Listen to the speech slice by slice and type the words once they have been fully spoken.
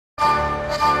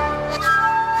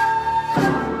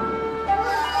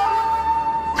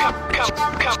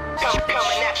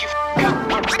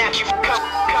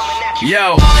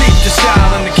Yo, peep the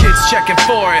style and the kids checking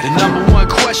for it. The #1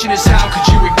 question is how could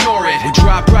you ignore it? We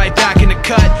drop right back in the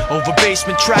cut, over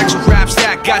basement tracks with raps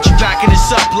that got you backing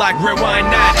us up like rewind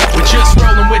that. We're just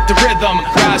rolling with the rhythm,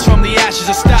 rise from the ashes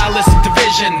of stylistic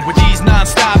division. With these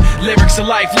non-stop lyrics of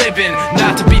life living,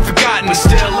 not to be forgotten, but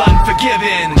still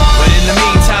unforgiven. But in the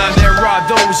meantime, there are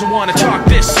those who wanna talk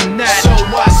this and that. So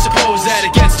I suppose that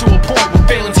it gets to a point where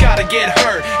feelings gotta get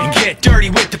hurt and get dirty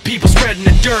with the people spreading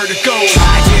the dirt of gold.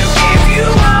 Try to give you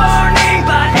warning,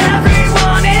 but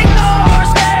everyone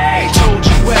ignores me. Told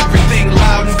you everything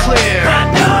loud and clear, but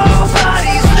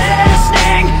nobody's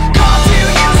listening. Called to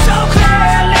you so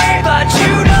clearly, but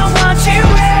you don't want to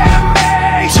hear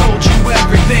me. Told you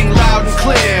everything loud and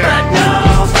clear, but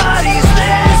nobody's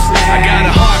listening. I got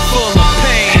a heart full of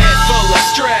pain, head full of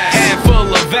stress, hand full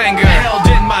of anger held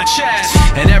in my chest,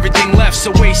 and everything left's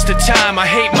a waste of time. I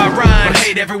hate my rhymes, but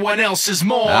hate everyone else's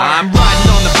more. I'm riding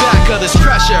on the back of this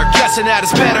pressure, guessing that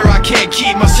it's better I can't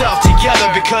keep myself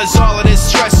together, because all of this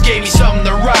stress gave me something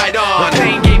to ride on. My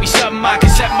pain gave me something I can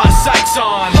set my sights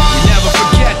on. You never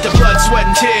forget the blood, sweat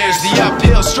and tears, the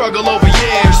uphill struggle over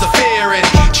years, the fear and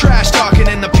trash talking,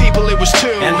 and the people it was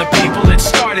to, and the people that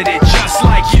started it just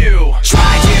like you.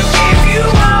 Try to give you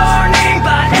warning,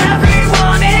 but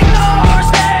everyone ignores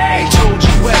me. Told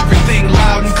you everything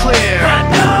loud and clear, but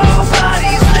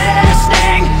nobody's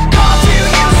listening. Called to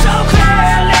you so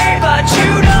clearly, but you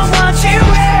don't want to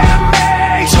hear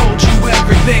me. Told you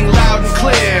everything loud and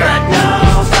clear, but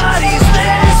nobody's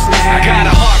listening. I got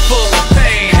a heart full of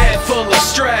pain, head full of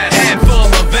stress, hand full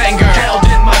of anger held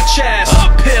in my chest.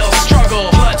 Uphill struggle,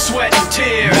 blood, sweat and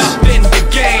tears, nothing to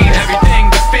gain, everything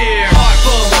to fear. Heart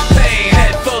full of pain,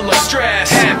 head full of stress,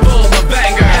 hand full of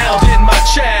anger held in my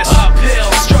chest.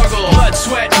 Uphill struggle, blood,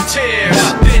 sweat and tears,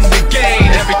 nothing to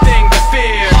gain, everything to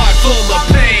fear. Heart full of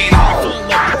pain, heart full of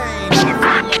pain.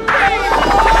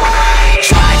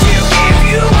 Try to give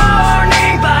you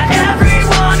warning, but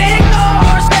everyone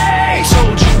ignores me.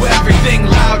 Told you everything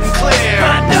loud and clear,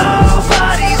 but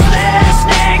nobody's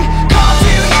listening. Called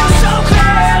to you so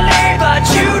clearly, but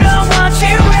you don't want to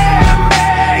hear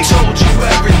me. told you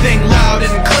everything loud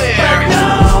and clear, but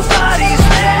nobody's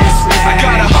listening. I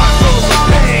got a heart full of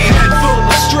pain, head full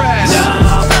of stress,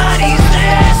 Nobody's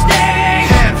listening.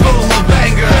 hand full of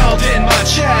anger held in my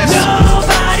chest.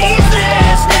 Nobody's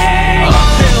listening.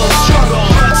 Uphill struggle,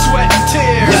 blood, sweat and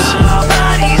tears,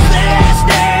 Nobody's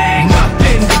listening.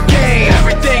 nothing to gain,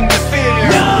 everything to fear.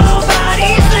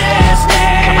 Nobody's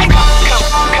listening.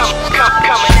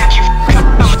 Coming at you,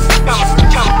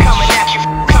 coming at you,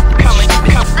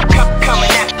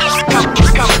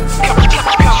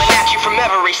 coming at you from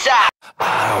every side. I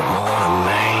don't wanna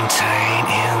maintain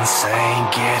insane,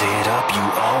 get it up, you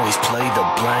always play the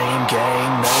blame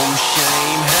game, no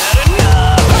shame, had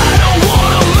enough. I don't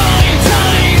wanna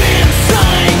maintain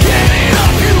insane, get it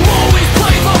up, you always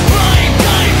play the blame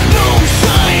game, no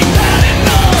shame, had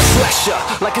enough. Pressure,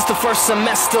 like it's the first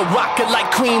semester, rock it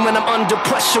like Queen when I'm under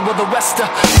pressure, with the rest of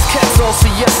these cats all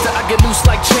siesta, I get loose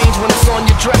like change when it's on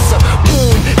your dresser.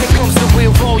 Boom, here comes the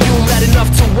real volume, loud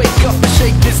enough to wake up and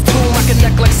shake this tomb. I can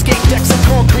neck like skate decks and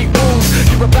concrete rooms.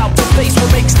 You're about to face what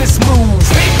makes this move.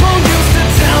 People used to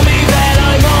tell me that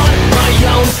I'm on my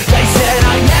own. They said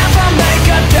I never make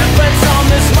a difference on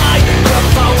this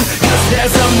microphone, 'cause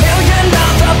there's a million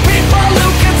other people who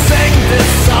can sing this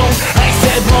song. I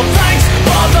said, well, thanks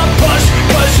for the push,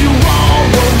 'cause you all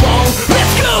were wrong.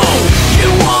 Let's go! You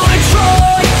wanna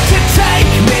try to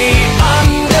take me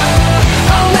under?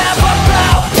 I'll never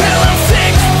bow till I'm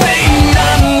 6 feet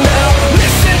under.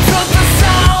 Listen to the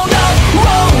sound of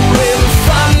rolling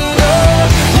thunder.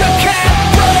 You can't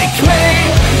break me,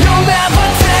 you'll never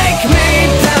take me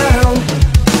down.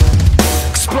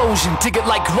 Explosion, dig it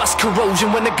like rust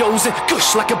corrosion. When it goes in,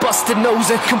 gush like a busted nose.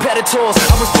 And competitors,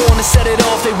 I was born to set it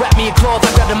off. They wrapped me in cloth,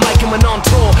 I grabbed a mic and went on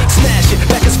tour. Smash it,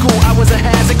 back in school I was a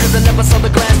hazard, 'cause I never saw the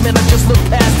glass, man, I just looked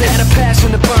past it. Had a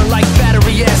passion to burn like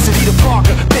battery acid. Peter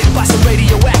Parker, bit by some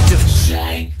radioactive.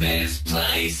 Shake this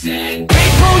place and